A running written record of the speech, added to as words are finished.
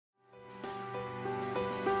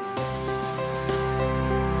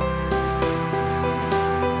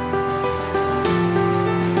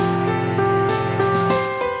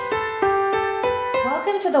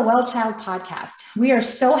Well Child podcast. We are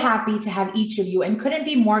so happy to have each of you and couldn't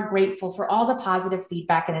be more grateful for all the positive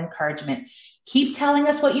feedback and encouragement. Keep telling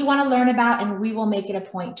us what you want to learn about, and we will make it a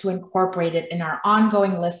point to incorporate it in our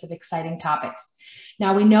ongoing list of exciting topics.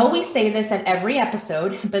 Now, we know we say this at every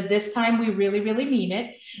episode, but this time we really mean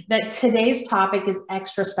it, that today's topic is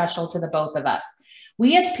extra special to the both of us.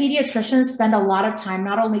 We as pediatricians spend a lot of time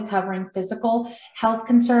not only covering physical health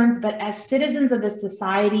concerns, but as citizens of this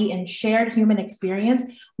society and shared human experience,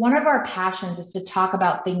 one of our passions is to talk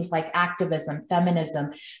about things like activism,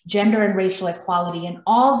 feminism, gender and racial equality, and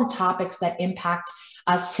all the topics that impact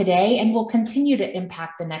us today and will continue to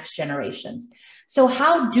impact the next generations. So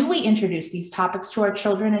how do we introduce these topics to our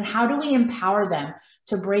children, and how do we empower them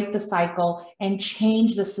to break the cycle and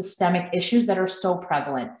change the systemic issues that are so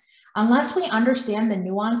prevalent? Unless we understand the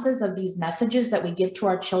nuances of these messages that we give to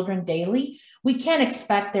our children daily, we can't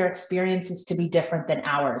expect their experiences to be different than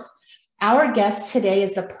ours. Our guest today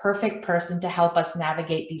is the perfect person to help us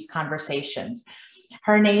navigate these conversations.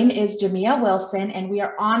 Her name is Jamia Wilson, and we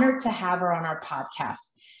are honored to have her on our podcast.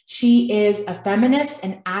 She is a feminist,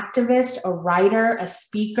 an activist, a writer, a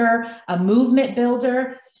speaker, a movement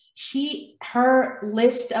builder. Her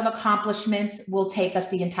list of accomplishments will take us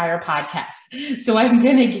the entire podcast. So I'm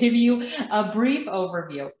going to give you a brief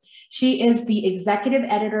overview. She is the executive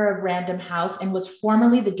editor of Random House and was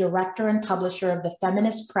formerly the director and publisher of the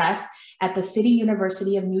Feminist Press at the City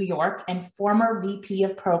University of New York and former VP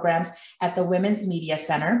of programs at the Women's Media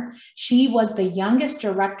Center. She was the youngest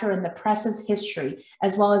director in the press's history,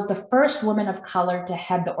 as well as the first woman of color to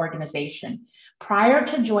head the organization. Prior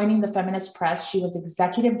to joining the Feminist Press, she was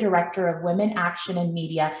executive director of Women Action and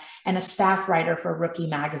Media and a staff writer for Rookie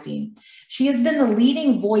magazine. She has been the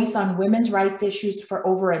leading voice on women's rights issues for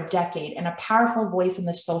over a decade and a powerful voice in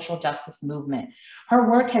the social justice movement. Her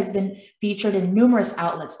work has been featured in numerous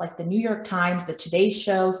outlets like the New York Times, The Today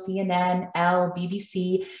Show, CNN, Elle,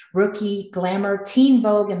 BBC, Rookie, Glamour, Teen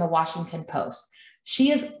Vogue, and The Washington Post.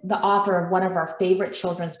 She is the author of one of our favorite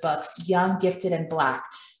children's books, Young, Gifted, and Black,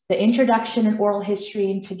 The Introduction and Oral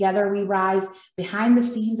History, and Together We Rise, Behind the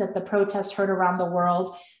Scenes at the Protest Heard Around the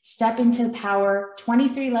World, Step into Power,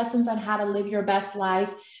 23 Lessons on How to Live Your Best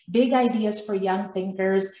Life, Big Ideas for Young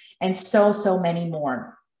Thinkers, and so many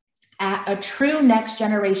more. A true next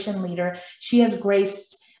generation leader, she has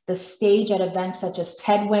graced the stage at events such as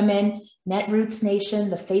TED Women, Netroots Nation,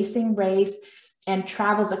 The Facing Race, and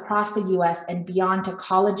travels across the US and beyond to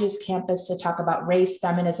colleges, campus to talk about race,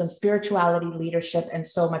 feminism, spirituality, leadership, and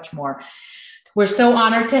so much more. We're so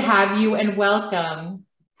honored to have you, and welcome.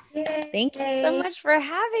 Yay. Thank you so much for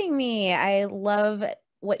having me. I love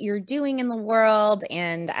what you're doing in the world,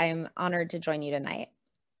 and I'm honored to join you tonight.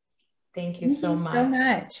 Thank you so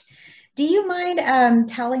much. Do you mind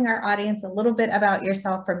telling our audience a little bit about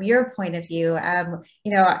yourself from your point of view?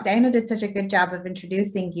 Diana did such a good job of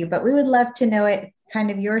introducing you, but we would love to know it,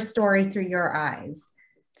 kind of your story through your eyes.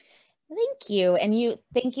 Thank you. And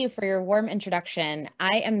thank you for your warm introduction.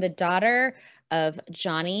 I am the daughter of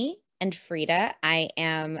Johnny and Frida. I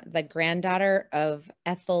am the granddaughter of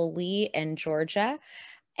Ethel Lee and Georgia,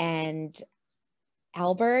 and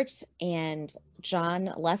Albert and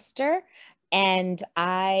John Lester. And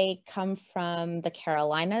I come from the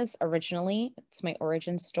Carolinas originally. It's my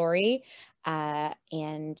origin story.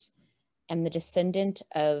 And I'm the descendant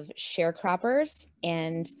of sharecroppers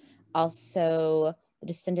and also the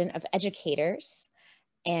descendant of educators.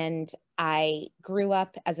 And I grew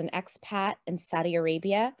up as an expat in Saudi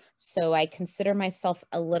Arabia. So I consider myself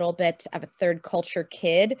a little bit of a third culture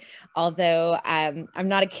kid. Although I'm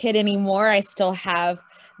not a kid anymore, I still have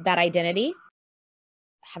that identity.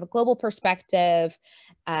 Have a global perspective,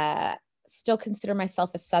 still consider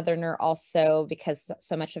myself a Southerner also, because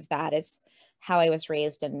so much of that is how I was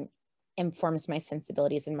raised and informs my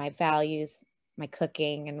sensibilities and my values, my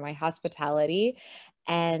cooking and my hospitality.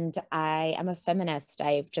 And I am a feminist.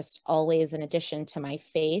 I've just always, in addition to my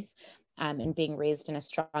faith and being raised in a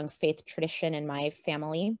strong faith tradition in my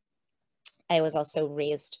family, I was also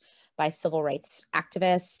raised by civil rights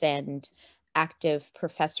activists and active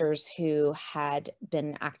professors who had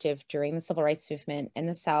been active during the civil rights movement in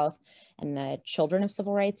the South and the children of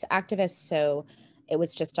civil rights activists. So it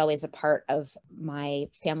was just always a part of my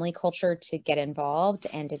family culture to get involved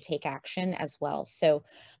and to take action as well. So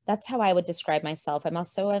that's how I would describe myself. I'm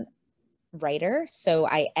also a writer, so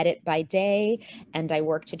I edit by day and I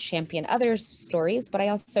work to champion others' stories, but I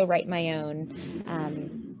also write my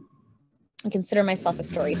own. I consider myself a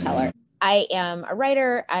storyteller. I am a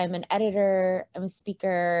writer, I'm an editor, I'm a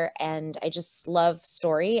speaker, and I just love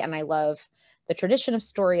story, and I love the tradition of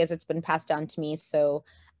story as it's been passed down to me. So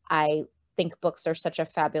I think books are such a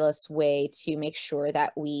fabulous way to make sure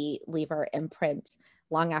that we leave our imprint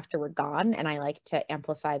long after we're gone. And I like to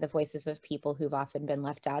amplify the voices of people who've often been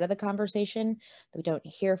left out of the conversation, that we don't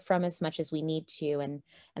hear from as much as we need to. And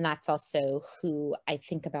that's also who I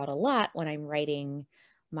think about a lot when I'm writing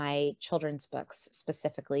my children's books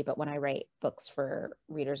specifically, but when I write books for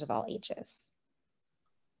readers of all ages.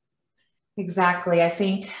 Exactly. I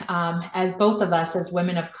think as both of us, as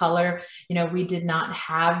women of color, we did not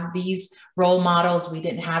have these role models. We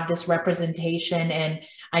didn't have this representation. And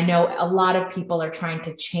I know a lot of people are trying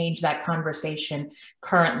to change that conversation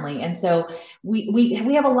currently. And so we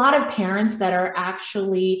have a lot of parents that are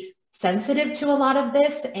actually sensitive to a lot of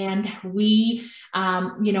this. And we,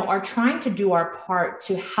 are trying to do our part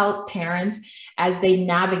to help parents as they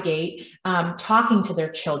navigate talking to their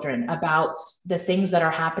children about the things that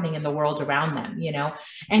are happening in the world around them,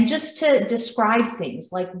 and just to describe things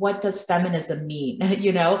like, what does feminism mean,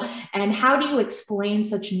 and how do you explain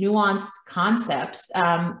such nuanced concepts,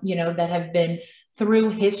 that have been through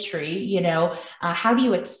history, how do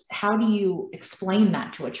you explain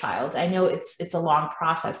that to a child? I know it's a long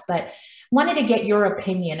process, but wanted to get your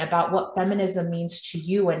opinion about what feminism means to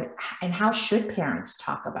you, and how should parents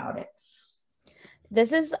talk about it?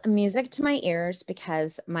 This is music to my ears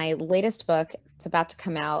because my latest book, it's about to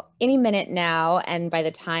come out any minute now. And by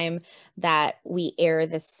the time that we air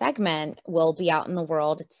this segment, will be out in the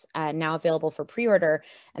world. It's now available for pre-order.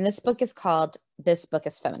 And this book is called This Book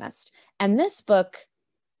is Feminist. And this book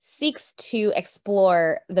seeks to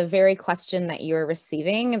explore the very question that you're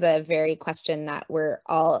receiving, the very question that we're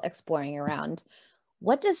all exploring around.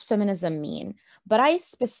 What does feminism mean? But I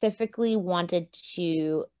specifically wanted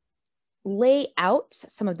to lay out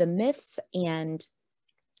some of the myths and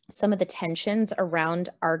some of the tensions around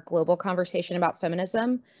our global conversation about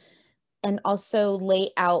feminism, and also lay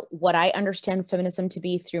out what I understand feminism to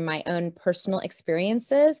be through my own personal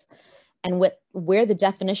experiences, and where the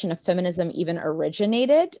definition of feminism even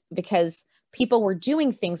originated, because people were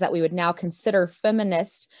doing things that we would now consider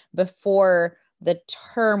feminist before the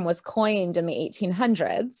term was coined in the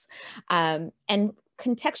 1800s, and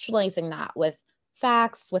contextualizing that with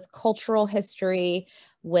facts, with cultural history,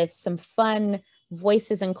 with some fun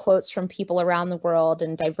voices and quotes from people around the world,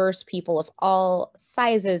 and diverse people of all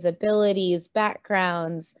sizes, abilities,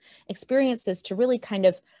 backgrounds, experiences, to really kind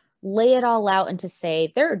of lay it all out and to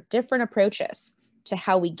say there are different approaches to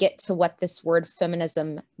how we get to what this word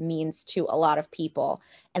feminism means to a lot of people.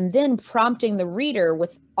 And then prompting the reader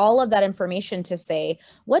with all of that information to say,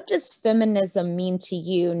 what does feminism mean to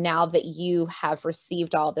you now that you have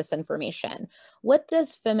received all this information? What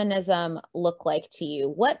does feminism look like to you?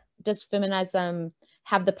 What does feminism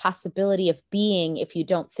have the possibility of being if you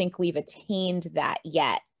don't think we've attained that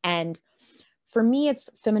yet? And for me,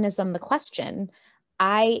 it's feminism, the question.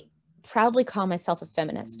 I proudly call myself a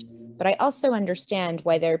feminist, but I also understand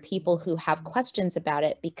why there are people who have questions about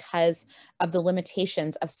it because of the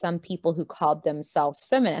limitations of some people who called themselves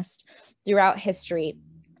feminist throughout history,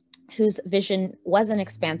 whose vision wasn't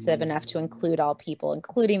expansive enough to include all people,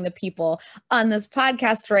 including the people on this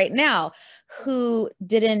podcast right now, who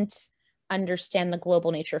didn't understand the global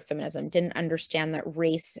nature of feminism, didn't understand that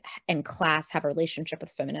race and class have a relationship with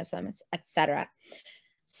feminism, etc.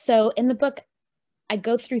 So in the book, I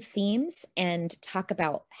go through themes and talk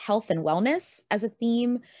about health and wellness as a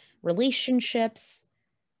theme, relationships.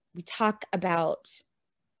 We talk about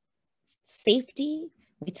safety.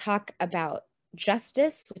 We talk about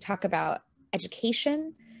justice. We talk about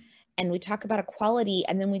education, and we talk about equality.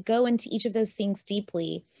 And then we go into each of those things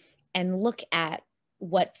deeply and look at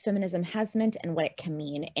what feminism has meant and what it can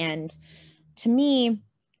mean. And to me,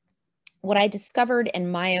 what I discovered in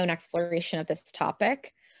my own exploration of this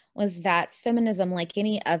topic was that feminism, like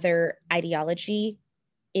any other ideology,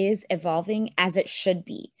 is evolving as it should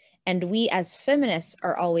be. And we as feminists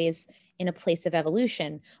are always in a place of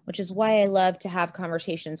evolution, which is why I love to have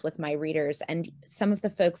conversations with my readers. And some of the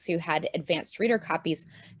folks who had advanced reader copies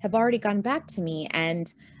have already gone back to me,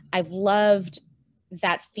 and I've loved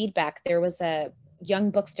that feedback. There was a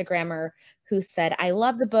young bookstagrammer who said, I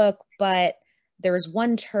love the book, but there is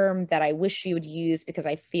one term that I wish you would use because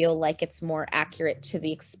I feel like it's more accurate to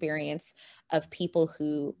the experience of people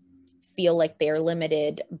who feel like they are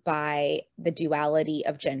limited by the duality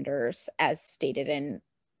of genders as stated in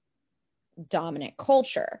dominant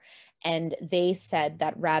culture. And they said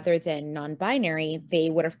that rather than non-binary, they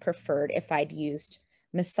would have preferred if I'd used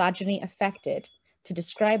misogyny affected to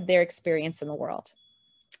describe their experience in the world.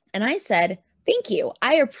 And I said, thank you.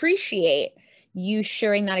 I appreciate you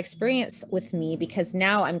sharing that experience with me, because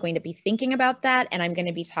now I'm going to be thinking about that, and I'm going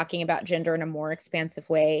to be talking about gender in a more expansive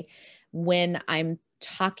way when I'm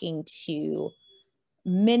talking to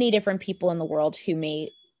many different people in the world who may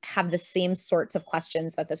have the same sorts of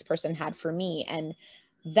questions that this person had for me. And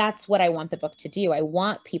that's what I want the book to do. I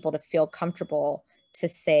want people to feel comfortable to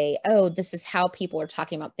say, oh, this is how people are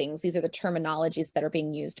talking about things. These are the terminologies that are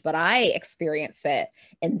being used, but I experience it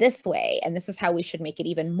in this way. And this is how we should make it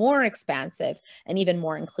even more expansive and even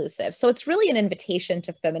more inclusive. So it's really an invitation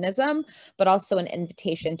to feminism, but also an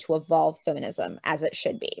invitation to evolve feminism as it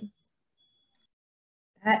should be.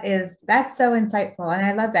 That's so insightful. And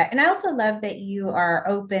I love that. And I also love that you are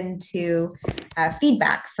open to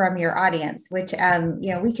feedback from your audience, which,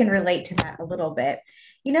 we can relate to that a little bit.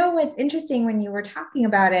 What's interesting when you were talking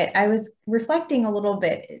about it, I was reflecting a little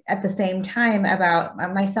bit at the same time about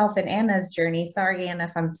myself and Anna's journey. Sorry, Anna,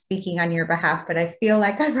 if I'm speaking on your behalf, but I feel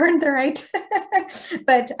like I've earned the right.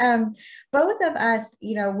 But both of us,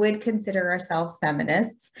 would consider ourselves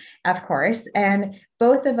feminists, of course. And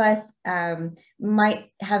both of us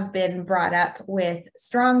might have been brought up with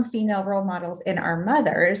strong female role models in our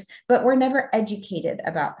mothers, but were never educated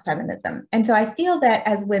about feminism. And so I feel that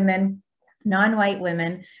as women, non-white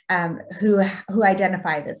women who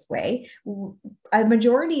identify this way, a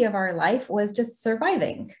majority of our life was just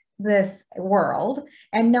surviving this world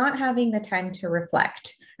and not having the time to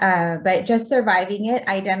reflect, but just surviving it,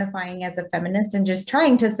 identifying as a feminist and just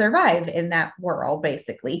trying to survive in that world,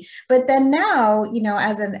 basically. But then now,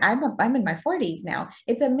 I'm in my 40s now.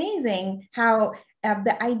 It's amazing how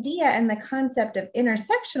the idea and the concept of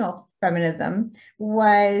intersectional feminism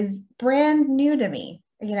was brand new to me.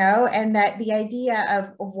 And that the idea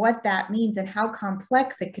of what that means and how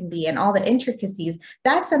complex it can be and all the intricacies,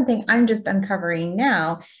 that's something I'm just uncovering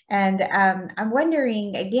now. And I'm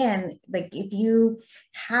wondering, again, like if you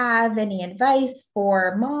have any advice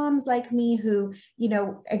for moms like me who,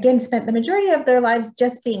 again, spent the majority of their lives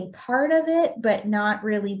just being part of it, but not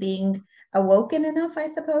really being awoken enough, I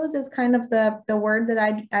suppose, is kind of the word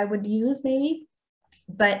that I would use maybe,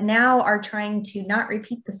 but now are trying to not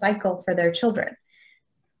repeat the cycle for their children.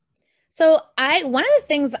 So one of the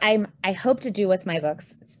things I hope to do with my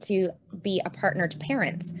books is to be a partner to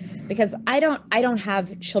parents, because I don't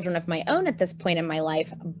have children of my own at this point in my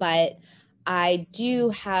life, but I do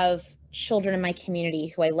have children in my community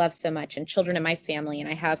who I love so much, and children in my family. And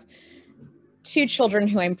I have 2 children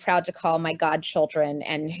who I'm proud to call my godchildren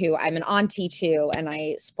and who I'm an auntie to, and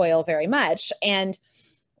I spoil very much. And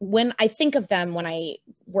when I think of them, when I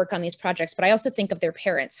work on these projects, but I also think of their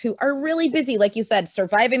parents who are really busy, like you said,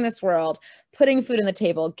 surviving this world, putting food on the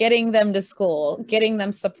table, getting them to school, getting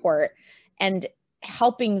them support, and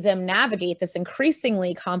helping them navigate this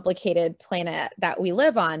increasingly complicated planet that we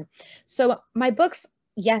live on. So my books,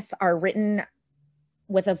 yes, are written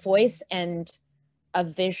with a voice and a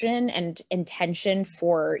vision and intention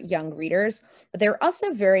for young readers, but they're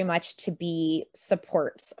also very much to be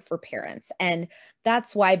supports for parents. And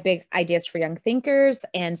that's why Big Ideas for Young Thinkers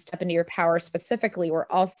and Step Into Your Power specifically were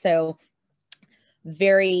also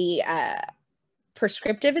very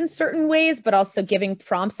prescriptive in certain ways, but also giving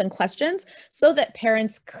prompts and questions so that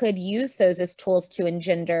parents could use those as tools to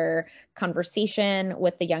engender conversation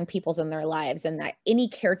with the young peoples in their lives, and that any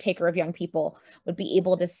caretaker of young people would be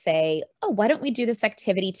able to say, oh, why don't we do this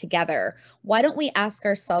activity together? Why don't we ask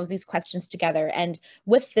ourselves these questions together? And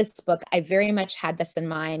with this book, I very much had this in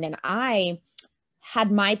mind, and I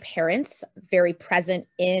had my parents very present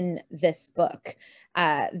in this book.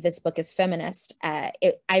 This book is feminist.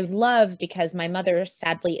 I love, because my mother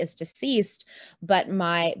sadly is deceased, but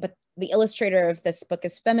the illustrator of this book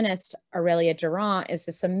is feminist. Aurélia Durand is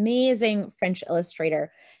this amazing French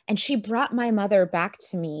illustrator. And she brought my mother back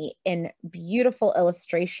to me in beautiful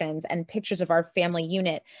illustrations and pictures of our family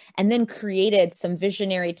unit, and then created some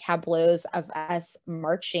visionary tableaus of us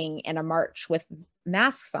marching in a march with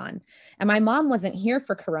masks on. And my mom wasn't here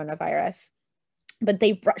for coronavirus, but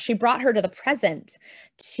she brought her to the present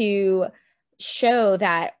to show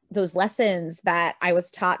that those lessons that I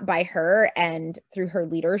was taught by her and through her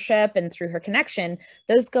leadership and through her connection,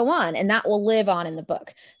 those go on, and that will live on in the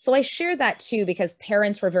book. So I share that too, because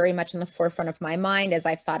parents were very much in the forefront of my mind as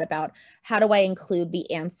I thought about how do I include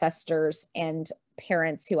the ancestors and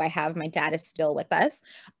parents who I have. My dad is still with us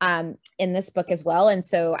in this book as well. And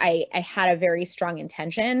so I had a very strong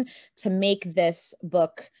intention to make this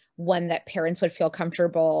book one that parents would feel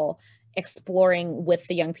comfortable exploring with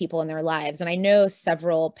the young people in their lives. And I know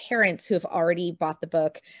several parents who have already bought the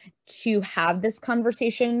book to have this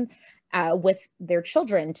conversation with their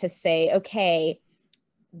children, to say, okay,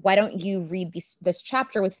 why don't you read this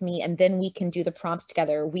chapter with me, and then we can do the prompts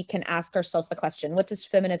together. We can ask ourselves the question, what does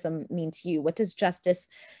feminism mean to you? What does justice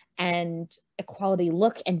and equality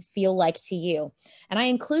look and feel like to you? And I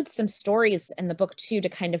include some stories in the book too, to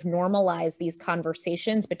kind of normalize these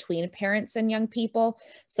conversations between parents and young people.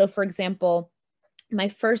 So for example, my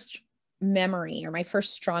first memory, or my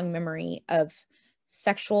first strong memory of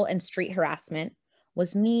sexual and street harassment,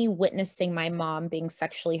 was me witnessing my mom being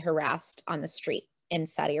sexually harassed on the street in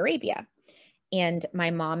Saudi Arabia. And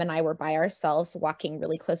my mom and I were by ourselves walking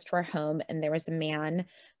really close to our home, and there was a man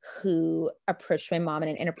who approached my mom in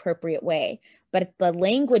an inappropriate way. But the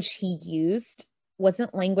language he used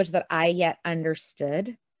wasn't language that I yet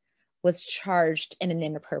understood, was charged in an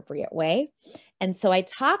inappropriate way. And so I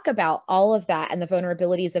talk about all of that and the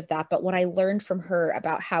vulnerabilities of that, but what I learned from her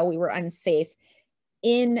about how we were unsafe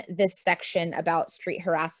in this section about street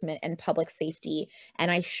harassment and public safety. And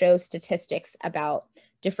I show statistics about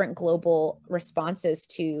different global responses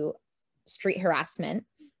to street harassment,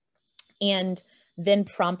 and then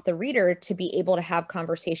prompt the reader to be able to have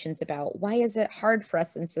conversations about, why is it hard for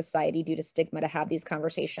us in society due to stigma to have these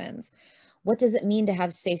conversations? What does it mean to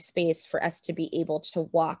have safe space for us to be able to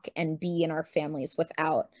walk and be in our families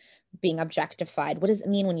without being objectified? What does it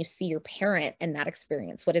mean when you see your parent in that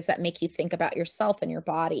experience? What does that make you think about yourself and your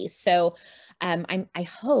body? So I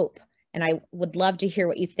hope, and I would love to hear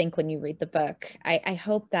what you think when you read the book, I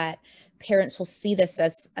hope that parents will see this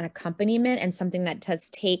as an accompaniment and something that does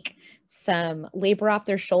take some labor off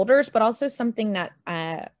their shoulders, but also something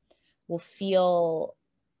that will feel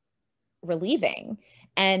relieving.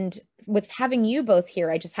 And with having you both here,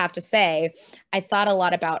 I just have to say, I thought a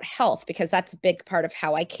lot about health, because that's a big part of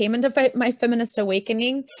how I came into my feminist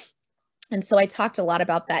awakening. And so I talked a lot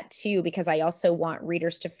about that too, because I also want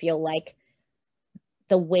readers to feel like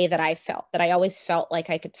the way that I felt, that I always felt like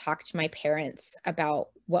I could talk to my parents about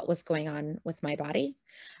what was going on with my body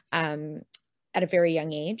at a very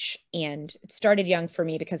young age. And it started young for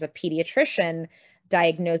me because a pediatrician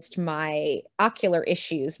diagnosed my ocular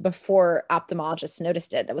issues before ophthalmologists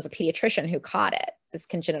noticed it. It was a pediatrician who caught it, this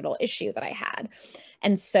congenital issue that I had.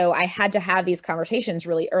 And so I had to have these conversations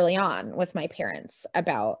really early on with my parents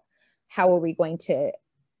about, how are we going to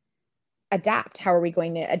adapt? How are we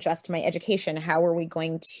going to adjust my education? How are we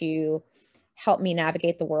going to help me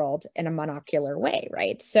navigate the world in a monocular way,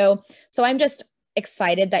 right? So I'm just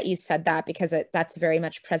excited that you said that, because that's very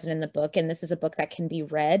much present in the book. And this is a book that can be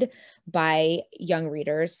read by young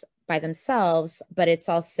readers by themselves, but it's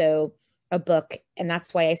also a book. And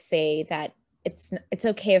that's why I say that it's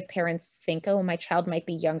okay if parents think, oh, my child might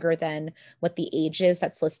be younger than what the age is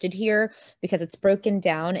that's listed here, because it's broken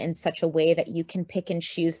down in such a way that you can pick and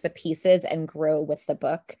choose the pieces and grow with the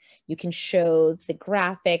book. You can show the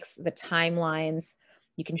graphics, the timelines,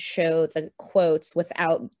 you can show the quotes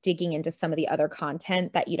without digging into some of the other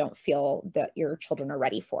content that you don't feel that your children are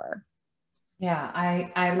ready for. Yeah,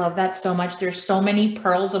 I love that so much. There's so many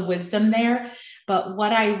pearls of wisdom there. But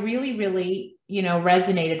what I really, really,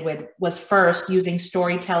 resonated with was first using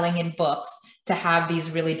storytelling in books to have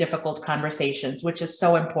these really difficult conversations, which is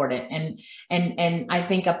so important. And I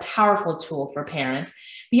think a powerful tool for parents.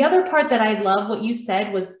 The other part that I love what you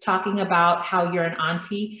said was talking about how you're an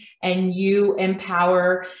auntie and you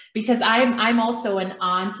empower, because I'm also an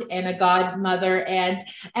aunt and a godmother. And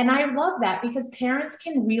I love that, because parents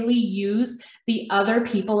can really use the other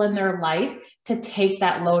people in their life to take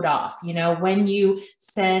that load off. When you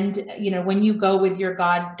send, when you go with your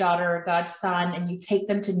goddaughter or godson and you take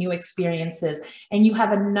them to new experiences and you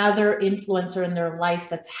have another influencer in their life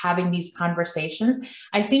that's having these conversations,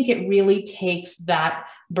 I think it really takes that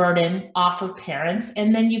burden off of parents,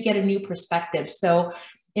 and then you get a new perspective. So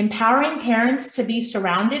empowering parents to be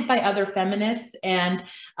surrounded by other feminists and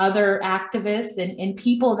other activists and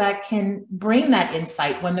people that can bring that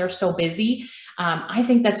insight when they're so busy. I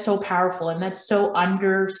think that's so powerful, and that's so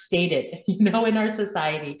understated, in our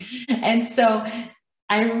society. And so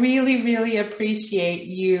I really, really appreciate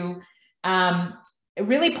you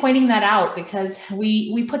really pointing that out, because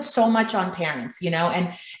we put so much on parents,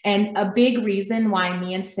 and a big reason why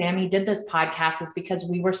me and Sammy did this podcast is because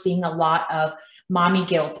we were seeing a lot of mommy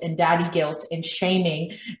guilt and daddy guilt and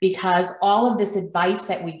shaming, because all of this advice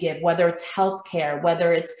that we give, whether it's healthcare,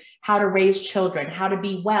 whether it's how to raise children, how to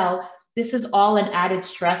be well, this is all an added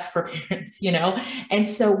stress for parents, And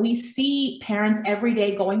so we see parents every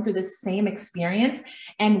day going through the same experience,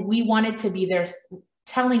 and we wanted to be there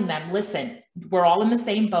telling them, listen, we're all in the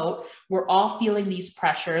same boat. We're all feeling these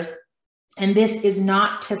pressures. And this is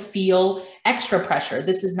not to feel extra pressure.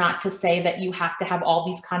 This is not to say that you have to have all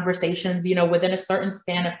these conversations, within a certain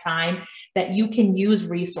span of time, that you can use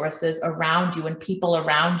resources around you and people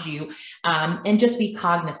around you, and just be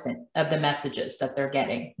cognizant of the messages that they're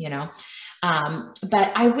getting,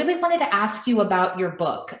 But I really wanted to ask you about your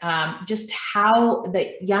book, just how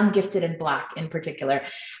the Young, Gifted, and Black in particular.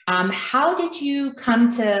 How did you come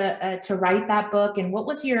to write that book, and what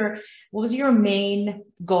was your main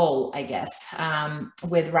goal, I guess,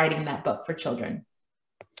 with writing that book for children?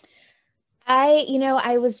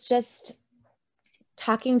 I was just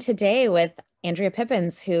talking today with Andrea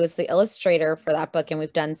Pippins, who is the illustrator for that book, and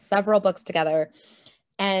we've done several books together.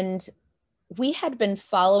 And we had been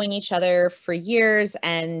following each other for years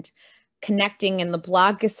and connecting in the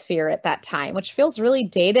blogosphere at that time, which feels really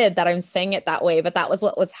dated that I'm saying it that way, but that was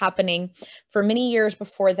what was happening for many years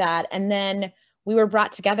before that. And then we were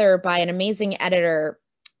brought together by an amazing editor,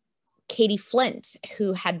 Katie Flint,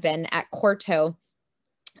 who had been at Quarto,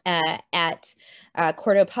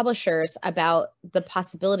 Quarto Publishers, about the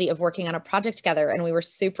possibility of working on a project together. And we were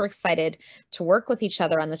super excited to work with each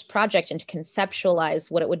other on this project and to conceptualize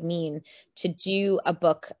what it would mean to do a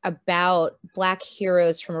book about Black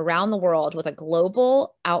heroes from around the world with a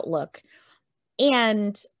global outlook,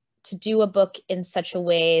 and to do a book in such a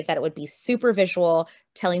way that it would be super visual,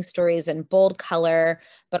 telling stories in bold color,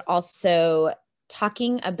 but also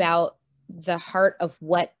talking about the heart of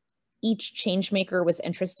what each change maker was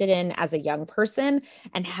interested in as a young person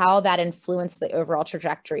and how that influenced the overall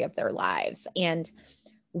trajectory of their lives. And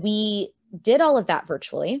we did all of that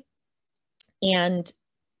virtually, and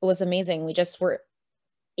it was amazing. We just were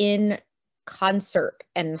in concert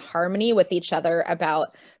and harmony with each other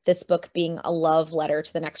about this book being a love letter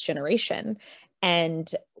to the next generation. And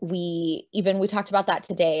we talked about that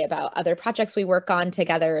today, about other projects we work on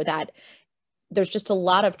together, that there's just a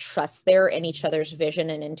lot of trust there in each other's vision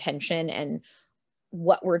and intention and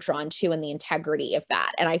what we're drawn to and the integrity of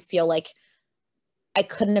that. And I feel like I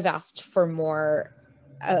couldn't have asked for more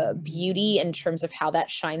beauty in terms of how that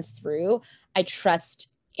shines through. I trust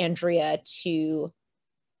Andrea to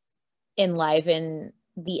enliven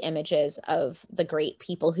the images of the great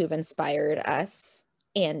people who've inspired us,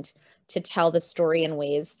 and to tell the story in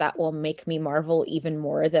ways that will make me marvel even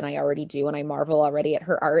more than I already do. And I marvel already at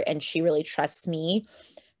her art. And she really trusts me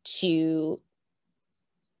to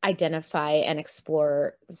identify and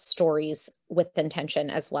explore stories with intention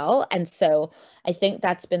as well. And so I think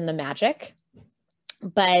that's been the magic.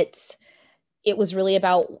 But it was really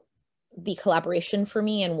about the collaboration for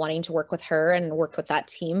me and wanting to work with her and work with that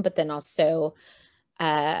team, but then also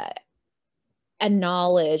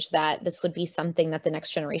acknowledge that this would be something that the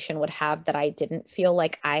next generation would have that I didn't feel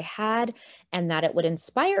like I had, and that it would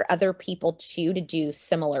inspire other people too to do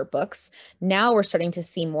similar books. Now we're starting to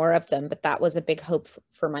see more of them, but that was a big hope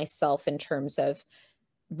for myself in terms of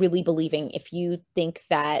really believing, if you think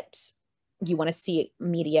that you want to see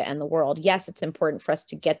media in the world, yes, it's important for us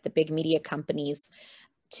to get the big media companies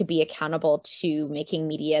to be accountable to making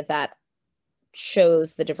media that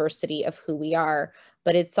shows the diversity of who we are,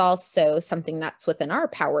 but it's also something that's within our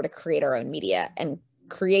power to create our own media and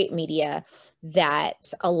create media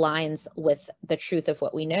that aligns with the truth of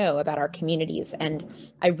what we know about our communities. And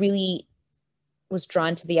I really was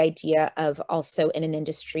drawn to the idea of also in an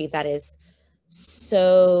industry that is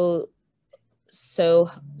so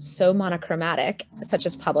monochromatic, such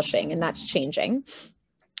as publishing, and that's changing,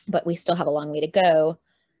 but we still have a long way to go,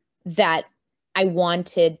 that I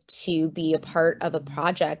wanted to be a part of a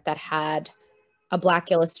project that had a Black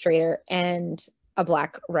illustrator and a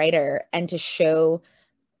Black writer, and to show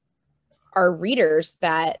our readers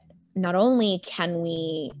that not only can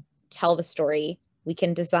we tell the story, we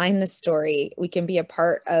can design the story, we can be a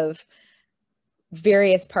part of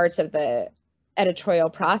various parts of the editorial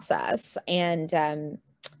process. And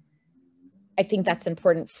I think that's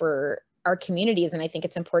important for our communities. And I think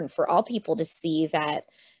it's important for all people to see that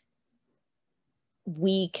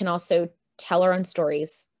we can also tell our own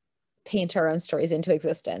stories, paint our own stories into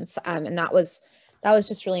existence. And that was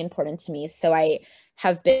just really important to me. So I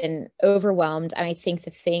have been overwhelmed. And I think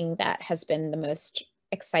the thing that has been the most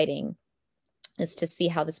exciting is to see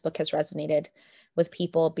how this book has resonated with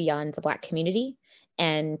people beyond the Black community.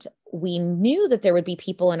 And we knew that there would be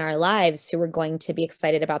people in our lives who were going to be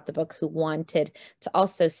excited about the book, who wanted to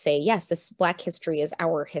also say, yes, this Black history is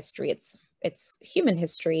our history. It's human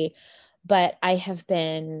history. But I have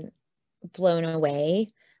been blown away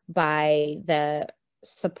by the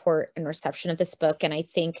support and reception of this book. And I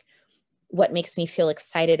think what makes me feel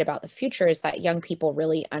excited about the future is that young people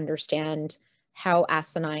really understand how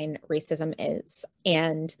asinine racism is.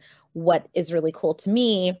 And what is really cool to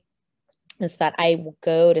me is that I will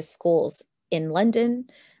go to schools in London,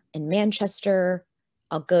 in Manchester.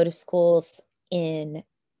 I'll go to schools in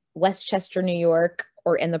Westchester, New York,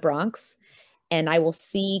 or in the Bronx, and I will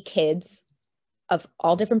see kids of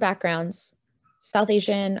all different backgrounds, South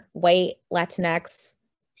Asian, white, Latinx,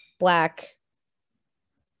 Black,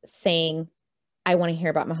 saying, I want to hear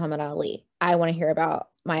about Muhammad Ali. I want to hear about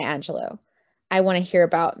Maya Angelou. I want to hear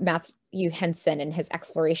about Matthew Henson and his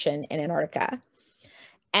exploration in Antarctica.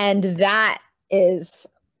 And that is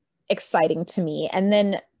exciting to me. And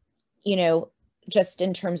then, you know, just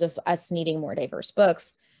in terms of us needing more diverse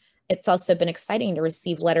books, it's also been exciting to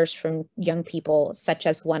receive letters from young people, such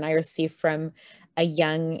as one I received from a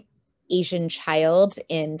young Asian child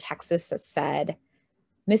in Texas that said,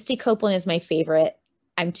 Misty Copeland is my favorite.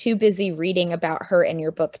 I'm too busy reading about her in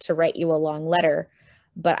your book to write you a long letter,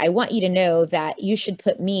 but I want you to know that you should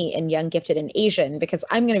put me in Young, Gifted, and Asian because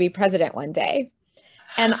I'm going to be president one day.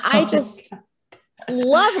 And I just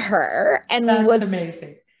love her and was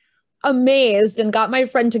amazing. Amazed, and got my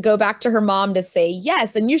friend to go back to her mom to say,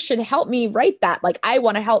 yes, and you should help me write that. Like, I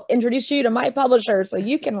want to help introduce you to my publisher so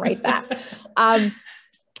you can write that.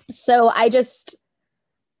 So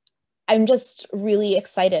I'm just really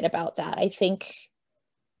excited about that. I think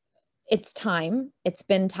it's time. It's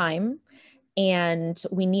been time. And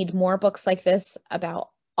we need more books like this about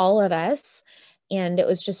all of us. And it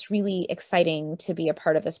was just really exciting to be a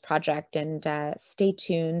part of this project, and stay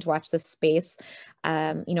tuned, watch this space.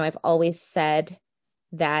 You know, I've always said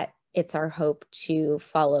that it's our hope to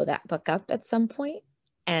follow that book up at some point,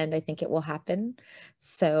 and I think it will happen.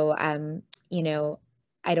 So, you know,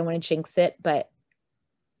 I don't want to jinx it, but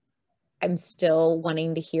I'm still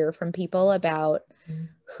wanting to hear from people about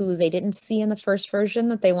who they didn't see in the first version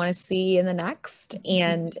that they want to see in the next,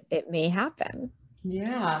 and it may happen.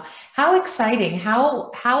 Yeah. How exciting.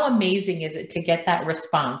 How amazing is it to get that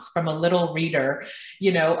response from a little reader,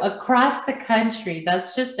 you know, across the country?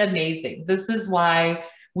 That's just amazing. This is why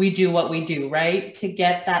we do what we do, right? To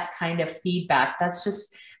get that kind of feedback. That's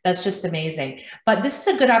just amazing. But this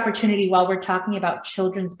is a good opportunity while we're talking about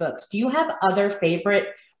children's books. Do you have other favorite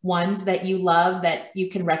ones that you love that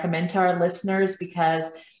you can recommend to our listeners?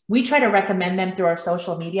 Because we try to recommend them through our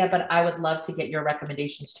social media, but I would love to get your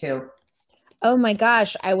recommendations too. Oh my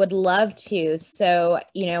gosh, I would love to. So,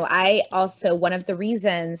 you know, I also, one of the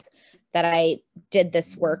reasons that I did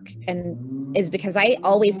this work and is because I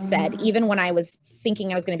always said, even when I was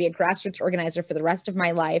thinking I was going to be a grassroots organizer for the rest of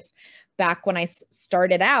my life, back when I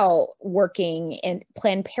started out working in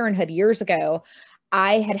Planned Parenthood years ago,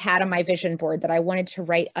 I had on my vision board that I wanted to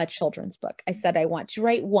write a children's book. I said, I want to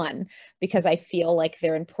write one because I feel like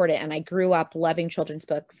they're important. And I grew up loving children's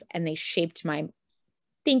books, and they shaped my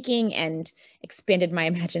thinking and expanded my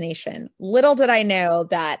imagination. Little did I know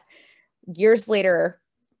that years later,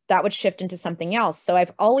 that would shift into something else. So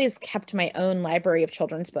I've always kept my own library of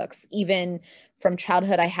children's books. Even from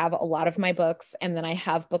childhood, I have a lot of my books, and then I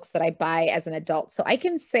have books that I buy as an adult. So I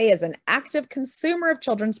can say, as an active consumer of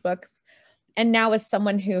children's books, and now as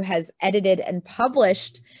someone who has edited and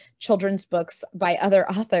published children's books by other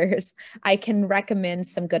authors, I can recommend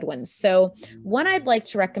some good ones. So one I'd like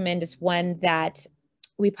to recommend is one that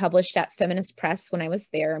we published at Feminist Press when I was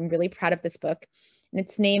there. I'm really proud of this book. And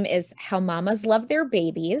its name is How Mamas Love Their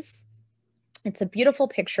Babies. It's a beautiful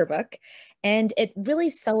picture book, and it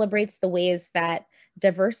really celebrates the ways that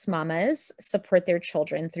diverse mamas support their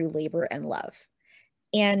children through labor and love.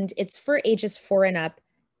 And it's for ages 4 and up.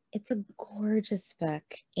 It's a gorgeous book,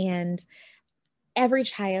 and every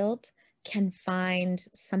child can find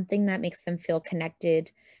something that makes them feel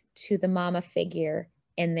connected to the mama figure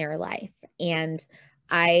in their life. And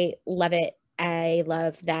I love it. I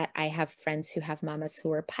love that I have friends who have mamas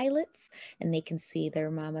who are pilots, and they can see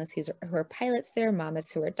their mamas who are pilots there,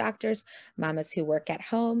 mamas who are doctors, mamas who work at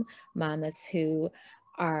home, mamas who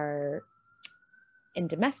are in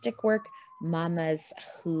domestic work, mamas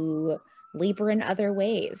who labor in other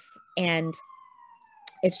ways. And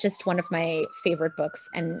it's just one of my favorite books,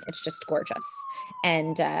 and it's just gorgeous,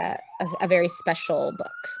 and a very special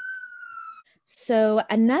book. So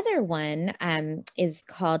another one is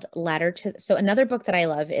called another book that I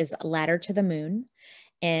love is Ladder to the Moon,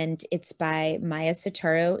 and it's by Maya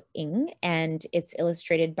Sotaro Ng, and it's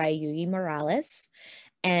illustrated by Yui Morales.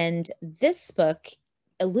 And this book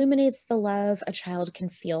illuminates the love a child can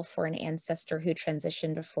feel for an ancestor who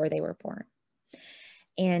transitioned before they were born.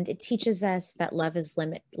 And it teaches us that love is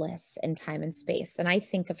limitless in time and space. And I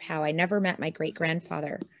think of how I never met my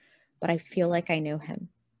great-grandfather, but I feel like I know him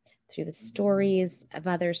through the stories of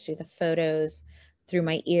others, through the photos, through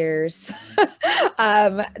my ears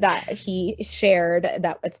that he shared.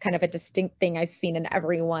 That it's kind of a distinct thing I've seen in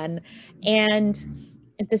everyone. And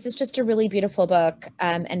This is just a really beautiful book.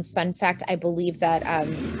 And fun fact, I believe that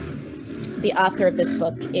the author of this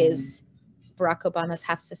book is Barack Obama's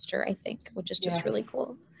half sister, I think, which is just really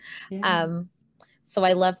cool. Yeah. So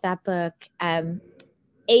I love that book. A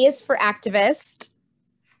is for Activist.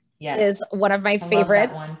 Is one of my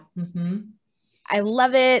favorites. Love that one. Mm-hmm. I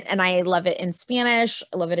love it, and I love it in Spanish.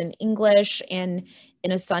 I love it in English. And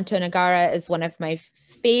Inosanto Nagara is one of my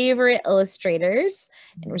favorite illustrators,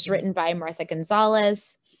 and it was written by Martha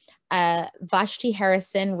Gonzalez. Vashti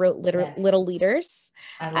Harrison wrote Little Leaders.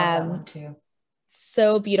 I love that one too.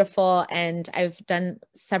 So beautiful. And I've done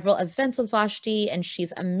several events with Vashti, and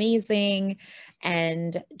she's amazing,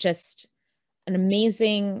 and just an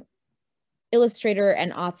amazing illustrator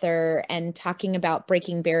and author, and talking about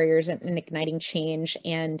breaking barriers and igniting change.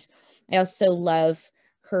 And I also love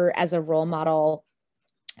her as a role model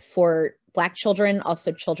for Black children,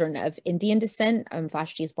 also children of Indian descent.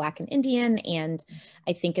 Vashti is Black and Indian, and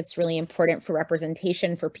I think it's really important for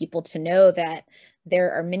representation for people to know that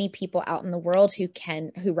there are many people out in the world who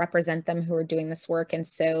represent them, who are doing this work. And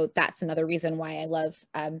so that's another reason why I love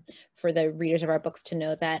for the readers of our books to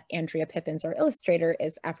know that Andrea Pippins, our illustrator,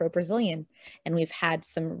 is Afro-Brazilian. And we've had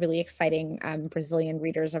some really exciting Brazilian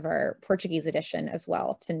readers of our Portuguese edition as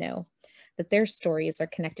well to know that their stories are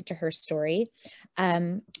connected to her story.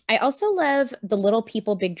 I also love the Little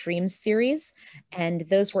People, Big Dreams series, and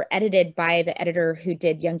those were edited by the editor who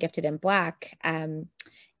did Young, Gifted, and Black.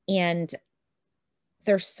 And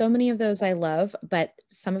there's so many of those I love, but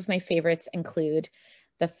some of my favorites include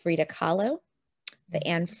the Frida Kahlo, the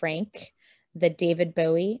Anne Frank, the David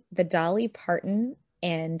Bowie, the Dolly Parton,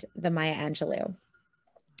 and the Maya Angelou.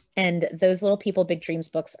 And those Little People, Big Dreams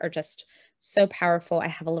books are just so powerful. I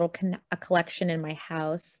have a collection in my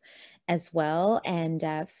house as well. And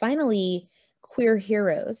finally, Queer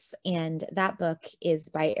Heroes. And that book is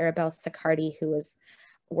by Arabelle Siccardi, who was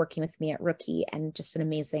working with me at Rookie, and just an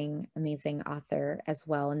amazing, amazing author as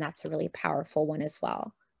well. And that's a really powerful one as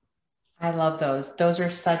well. I love those. Those are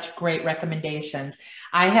such great recommendations.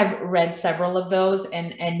 I have read several of those,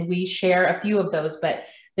 and we share a few of those, but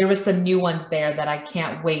there was some new ones there that I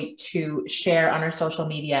can't wait to share on our social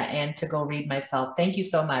media and to go read myself. Thank you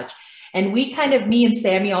so much. And me and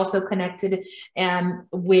Sammy also connected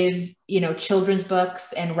with, children's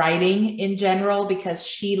books and writing in general, because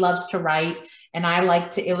she loves to write and I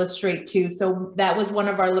like to illustrate too. So that was one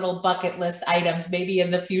of our little bucket list items. Maybe in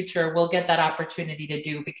the future, we'll get that opportunity to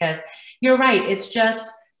do, because you're right. It's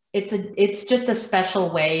just a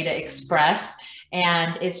special way to express.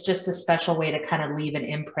 And it's just a special way to kind of leave an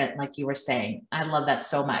imprint, like you were saying. I love that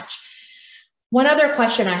so much. One other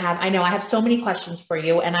question I have, I know I have so many questions for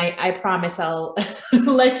you, and I promise I'll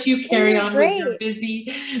let you carry on with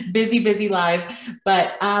your busy life.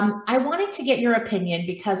 But I wanted to get your opinion,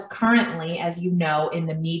 because currently, as you know, in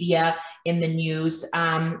the media, in the news,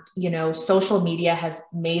 social media has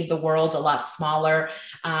made the world a lot smaller.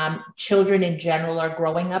 Children in general are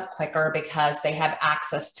growing up quicker because they have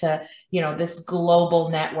access to, this global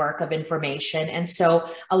network of information. And so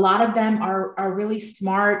a lot of them are really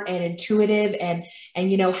smart and intuitive and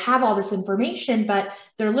have all this information, but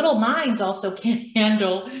their little minds also can't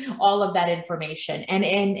handle all of that information.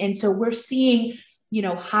 And so we're seeing,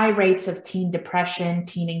 high rates of teen depression,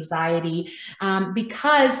 teen anxiety,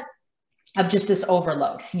 because of just this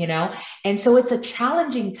overload, And so it's a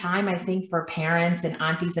challenging time, I think, for parents and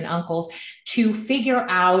aunties and uncles to figure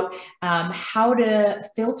out how to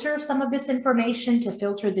filter some of this information, to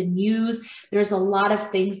filter the news. There's a lot of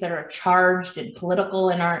things that are charged and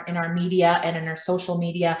political in our media and in our social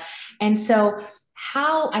media. And so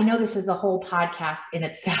I know this is a whole podcast in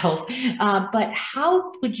itself, but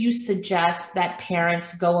how would you suggest that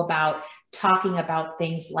parents go about talking about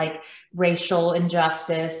things like racial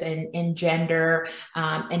injustice and gender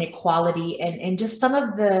and equality and just some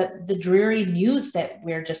of the dreary news that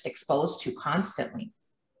we're just exposed to constantly?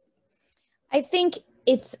 I think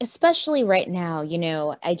it's especially right now,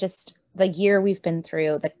 the year we've been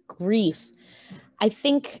through, the grief. I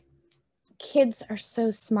think kids are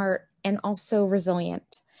so smart and also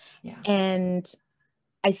resilient. Yeah. And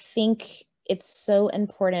I think it's so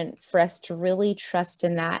important for us to really trust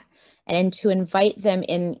in that and to invite them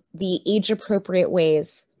in the age-appropriate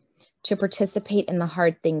ways to participate in the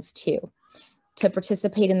hard things too, to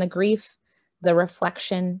participate in the grief, the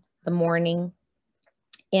reflection, the mourning,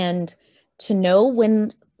 and to know when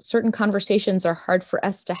certain conversations are hard for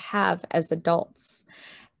us to have as adults.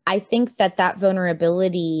 I think that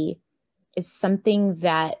vulnerability is something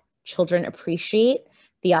that children appreciate,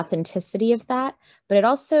 the authenticity of that, but it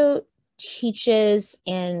also teaches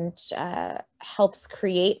and helps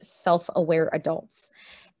create self-aware adults.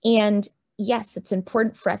 And, yes, it's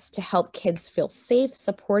important for us to help kids feel safe,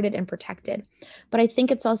 supported, and protected. But I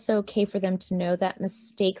think it's also okay for them to know that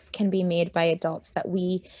mistakes can be made by adults, that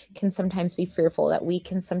we can sometimes be fearful, that we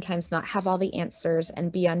can sometimes not have all the answers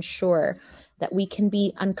and be unsure, that we can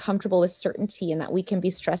be uncomfortable with certainty, and that we can be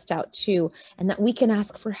stressed out too, and that we can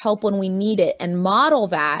ask for help when we need it, and model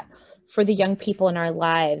that for the young people in our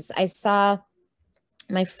lives. I saw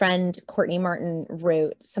my friend Courtney Martin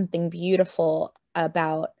wrote something beautiful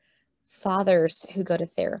about fathers who go to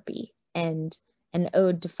therapy, and an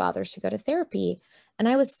ode to fathers who go to therapy. And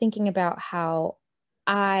I was thinking about how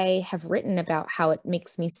I have written about how it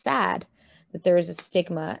makes me sad that there is a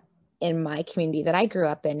stigma in my community that I grew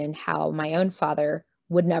up in, and how my own father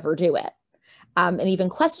would never do it, and even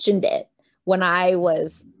questioned it when I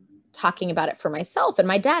was talking about it for myself. And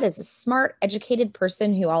my dad is a smart, educated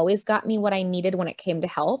person who always got me what I needed when it came to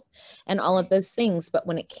health and all of those things. But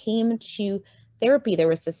when it came to therapy, there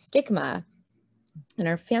was this stigma in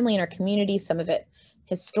our family, in our community, some of it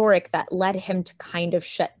historic, that led him to kind of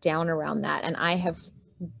shut down around that. And I have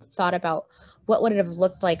thought about what would it have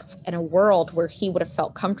looked like in a world where he would have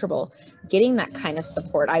felt comfortable getting that kind of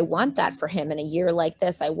support. I want that for him in a year like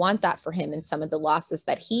this. I want that for him in some of the losses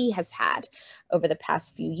that he has had over the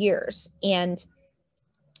past few years. And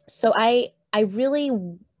so I really,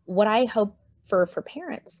 what I hope for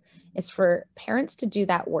parents is for parents to do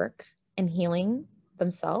that work in healing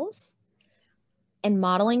themselves and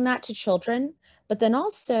modeling that to children, but then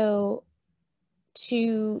also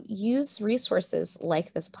to use resources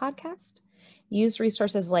like this podcast, use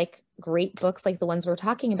resources like great books like the ones we're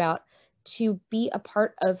talking about, to be a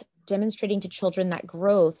part of demonstrating to children that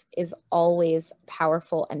growth is always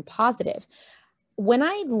powerful and positive. When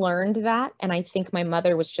I learned that, and I think my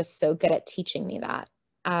mother was just so good at teaching me that,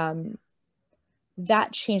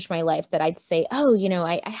 that changed my life, that I'd say, oh, you know,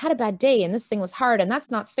 I had a bad day and this thing was hard and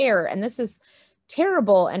that's not fair and this is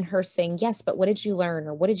terrible. And her saying, yes, but what did you learn,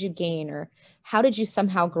 or what did you gain, or how did you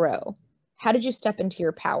somehow grow? How did you step into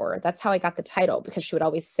your power? That's how I got the title, because she would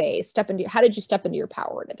always say, how did you step into your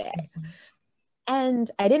power today? Mm-hmm.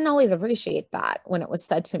 And I didn't always appreciate that when it was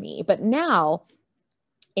said to me, but now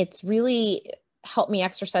it's really helped me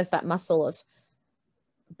exercise that muscle of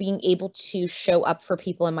being able to show up for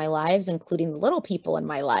people in my lives, including the little people in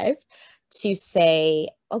my life, to say,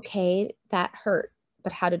 okay, that hurt,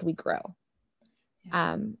 but how did we grow?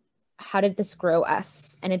 How did this grow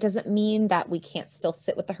us? And it doesn't mean that we can't still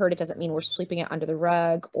sit with the hurt. It doesn't mean we're sweeping it under the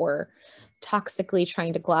rug or toxically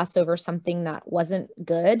trying to gloss over something that wasn't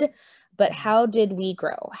good. But how did we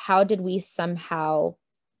grow? How did we somehow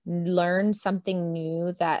learn something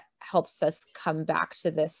new that helps us come back to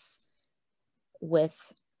this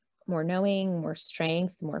with more knowing, more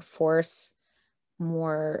strength, more force,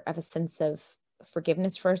 more of a sense of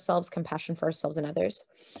forgiveness for ourselves, compassion for ourselves and others?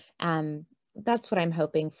 That's what I'm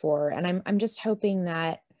hoping for. And I'm just hoping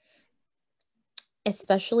that,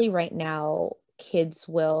 especially right now, kids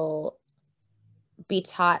will be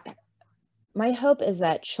taught. My hope is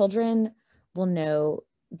that children will know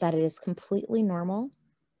that it is completely normal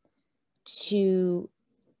to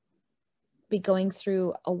be going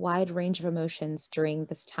through a wide range of emotions during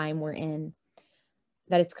this time we're in,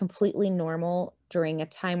 that it's completely normal during a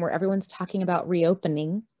time where everyone's talking about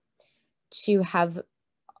reopening to have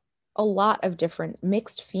a lot of different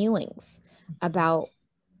mixed feelings about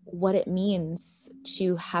what it means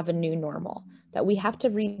to have a new normal, that we have to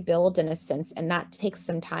rebuild in a sense, and that takes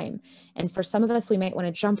some time. And for some of us, we might want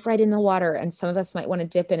to jump right in the water, and some of us might want to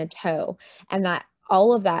dip in a toe, and that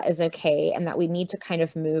all of that is okay, and that we need to kind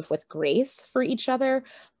of move with grace for each other.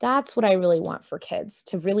 That's what I really want for kids,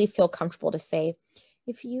 to really feel comfortable to say,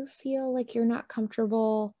 if you feel like you're not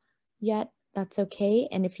comfortable yet, that's okay.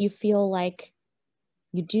 And if you feel like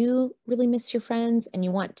you do really miss your friends and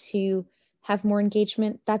you want to have more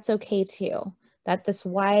engagement, that's okay too. That this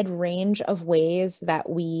wide range of ways that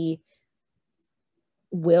we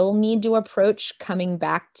will need to approach coming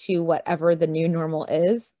back to whatever the new normal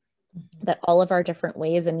is, that all of our different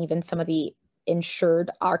ways, and even some of the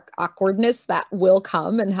ensured awkwardness that will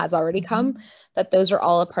come and has already come, that those are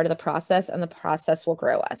all a part of the process, and the process will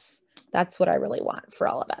grow us. That's what I really want for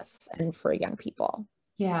all of us and for young people.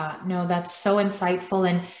 Yeah, no, that's so insightful.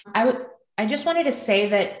 And I just wanted to say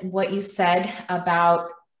that what you said about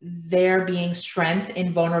there being strength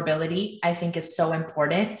in vulnerability, I think is so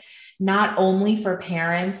important, not only for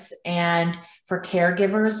parents and for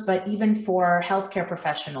caregivers, but even for healthcare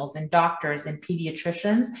professionals and doctors and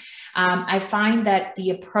pediatricians. I find that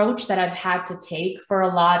the approach that I've had to take for a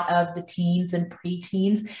lot of the teens and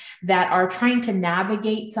preteens that are trying to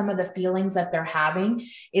navigate some of the feelings that they're having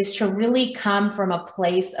is to really come from a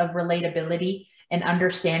place of relatability and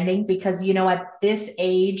understanding, because, you know, at this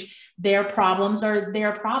age, their problems are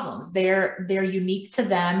their problems. They're unique to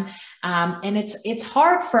them. And it's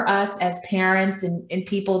hard for us as parents and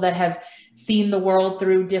people that have seen the world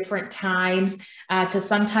through different times to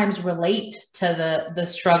sometimes relate to the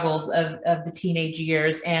struggles of the teenage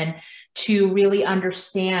years, and to really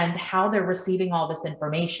understand how they're receiving all this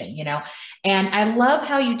information, you know. And I love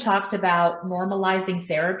how you talked about normalizing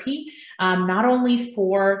therapy, not only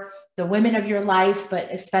for the women of your life, but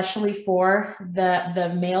especially for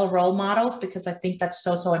the male role models, because I think that's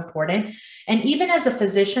so important. And even as a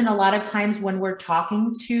physician, a lot of times when we're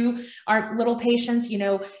talking to our little patients, you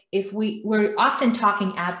know, if we're often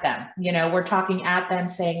talking at them, you know, we're talking at them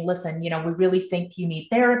saying, listen, you know, we really think you need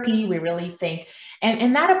therapy. We really think,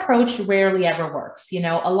 and that approach rarely ever works. You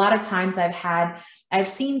know, a lot of times I've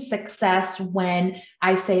seen success when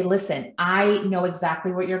I say, listen, I know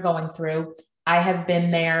exactly what you're going through. I have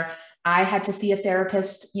been there. I had to see a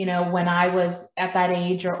therapist, you know, when I was at that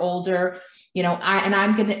age or older, you know,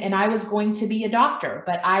 I was going to be a doctor,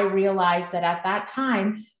 but I realized that at that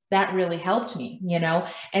time, that really helped me, you know?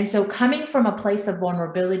 And so coming from a place of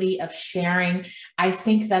vulnerability, of sharing, I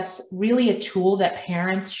think that's really a tool that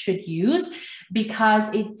parents should use, because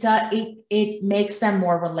it makes them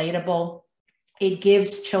more relatable. It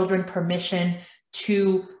gives children permission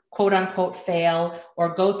to quote unquote fail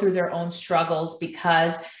or go through their own struggles,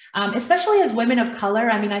 because especially as women of color,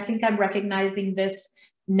 I mean, I think I'm recognizing this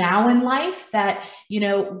now in life, that, you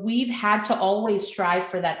know, we've had to always strive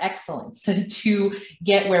for that excellence to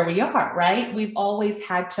get where we are, right? We've always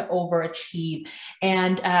had to overachieve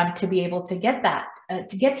and to be able to get that.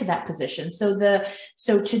 To get to that position. So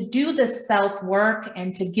to do the self-work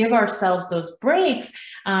and to give ourselves those breaks,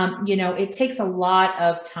 you know, it takes a lot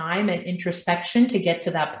of time and introspection to get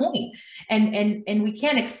to that point. And we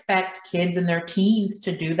can't expect kids in their teens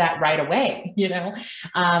to do that right away, you know?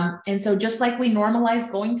 And so just like we normalize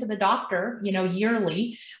going to the doctor, you know,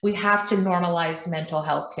 yearly, we have to normalize mental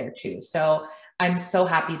health care too. So I'm so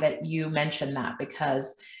happy that you mentioned that,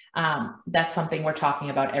 because that's something we're talking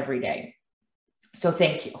about every day. So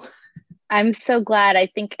thank you. I'm so glad. I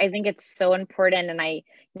think it's so important. And I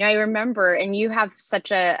remember, and you have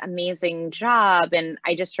such an amazing job. And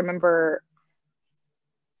I just remember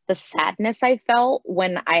the sadness I felt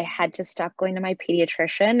when I had to stop going to my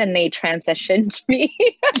pediatrician and they transitioned me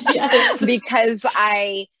Yes. because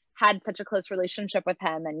I had such a close relationship with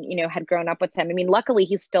him and, you know, had grown up with him. I mean, luckily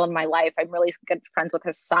he's still in my life. I'm really good friends with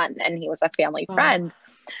his son and he was a family friend.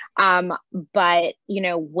 But, you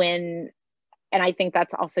know, and I think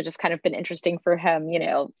that's also just kind of been interesting for him, you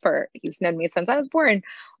know, he's known me since I was born.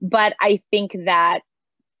 But I think that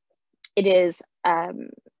it is,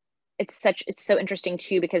 it's so interesting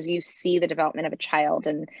too, because you see the development of a child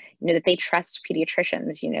and, you know, that they trust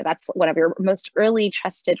pediatricians, you know, that's one of your most early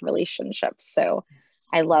trusted relationships. So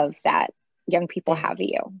I love that young people have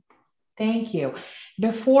you. Thank you.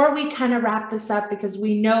 Before we kind of wrap this up, because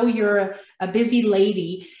we know you're a busy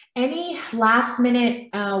lady, any last minute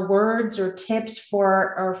words or tips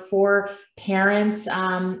for parents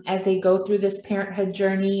as they go through this parenthood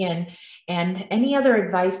journey, and any other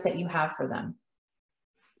advice that you have for them?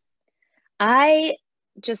 I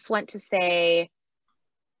just want to say,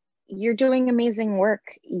 you're doing amazing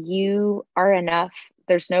work. You are enough.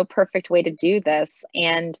 There's no perfect way to do this.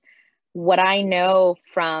 And what I know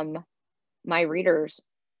from my readers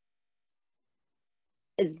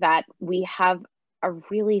is that we have a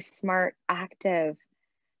really smart, active,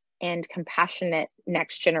 and compassionate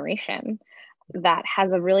next generation that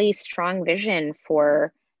has a really strong vision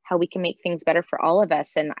for how we can make things better for all of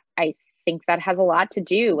us. And I think that has a lot to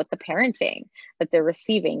do with the parenting that they're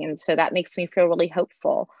receiving. And so that makes me feel really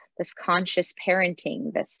hopeful. This conscious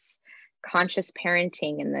parenting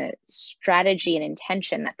and the strategy and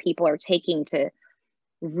intention that people are taking to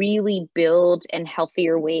really build in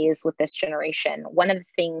healthier ways with this generation. One of the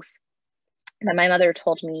things that my mother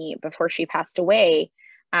told me before she passed away,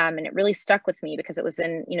 and it really stuck with me because it was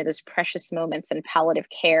in, you know, those precious moments in palliative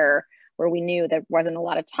care where we knew there wasn't a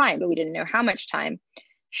lot of time, but we didn't know how much time.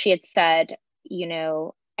 She had said, you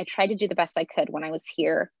know, I tried to do the best I could when I was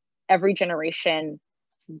here. Every generation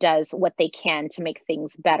does what they can to make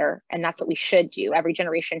things better. And that's what we should do. Every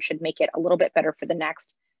generation should make it a little bit better for the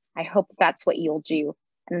next. I hope that's what you'll do.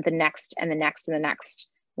 And the next and the next and the next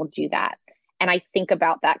will do that. And I think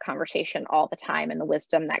about that conversation all the time and the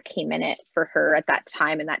wisdom that came in it for her at that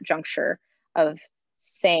time and that juncture of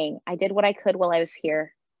saying, I did what I could while I was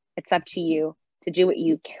here. It's up to you to do what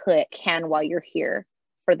you can while you're here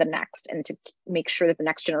for the next, and to make sure that the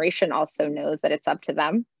next generation also knows that it's up to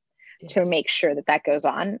them to make sure that that goes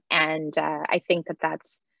on. And I think that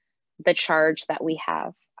that's the charge that we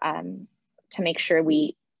have to make sure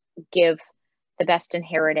we give the best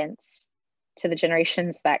inheritance to the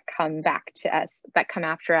generations that come back to us, that come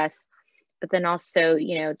after us, but then also,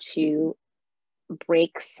 to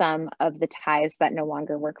break some of the ties that no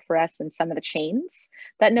longer work for us and some of the chains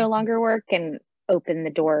that no longer work, and open the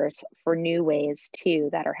doors for new ways too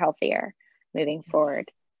that are healthier moving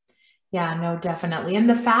forward. Yeah, no, definitely. And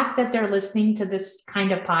the fact that they're listening to this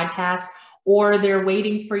kind of podcast, or they're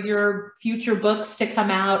waiting for your future books to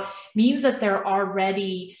come out, means that they're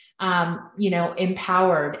already,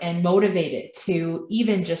 empowered and motivated to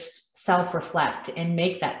even just self-reflect and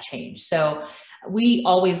make that change. So we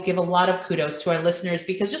always give a lot of kudos to our listeners,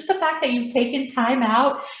 because just the fact that you've taken time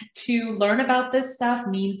out to learn about this stuff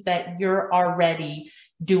means that you're already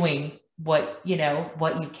doing what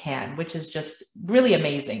you can, which is just really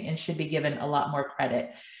amazing and should be given a lot more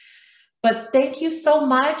credit. But thank you so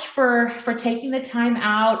much for taking the time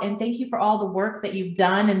out, and thank you for all the work that you've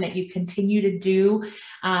done and that you continue to do.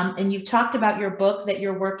 And you've talked about your book that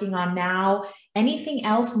you're working on now. Anything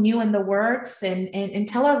else new in the works? And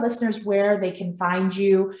tell our listeners where they can find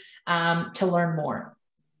you to learn more.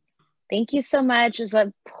 Thank you so much. It was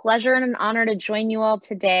a pleasure and an honor to join you all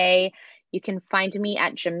today. You can find me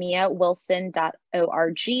at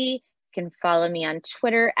jamiawilson.org. You can follow me on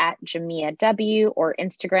Twitter at JamiaW, or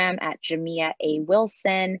Instagram at Jamia A.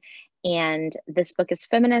 Wilson. And this book is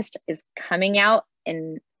Feminist is coming out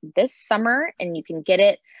in this summer, and you can get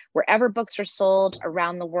it wherever books are sold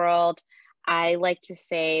around the world. I like to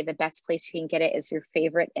say the best place you can get it is your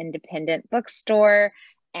favorite independent bookstore,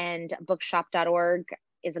 and bookshop.org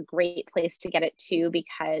is a great place to get it too,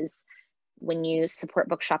 because when you support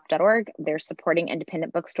bookshop.org, they're supporting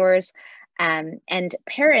independent bookstores. And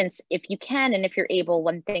parents, if you can, and if you're able,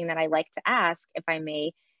 one thing that I like to ask, if I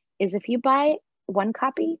may, is if you buy one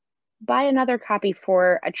copy, buy another copy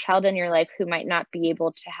for a child in your life who might not be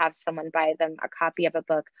able to have someone buy them a copy of a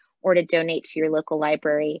book, or to donate to your local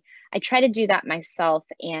library. I try to do that myself,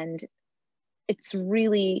 and it's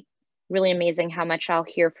really, really amazing how much I'll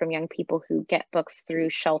hear from young people who get books through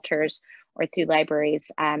shelters or through libraries,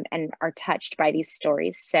 and are touched by these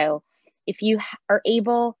stories. So if you are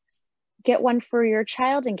able, get one for your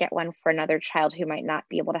child, and get one for another child who might not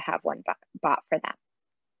be able to have one bought for them.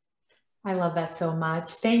 I love that so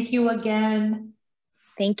much. Thank you again.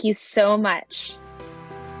 Thank you so much.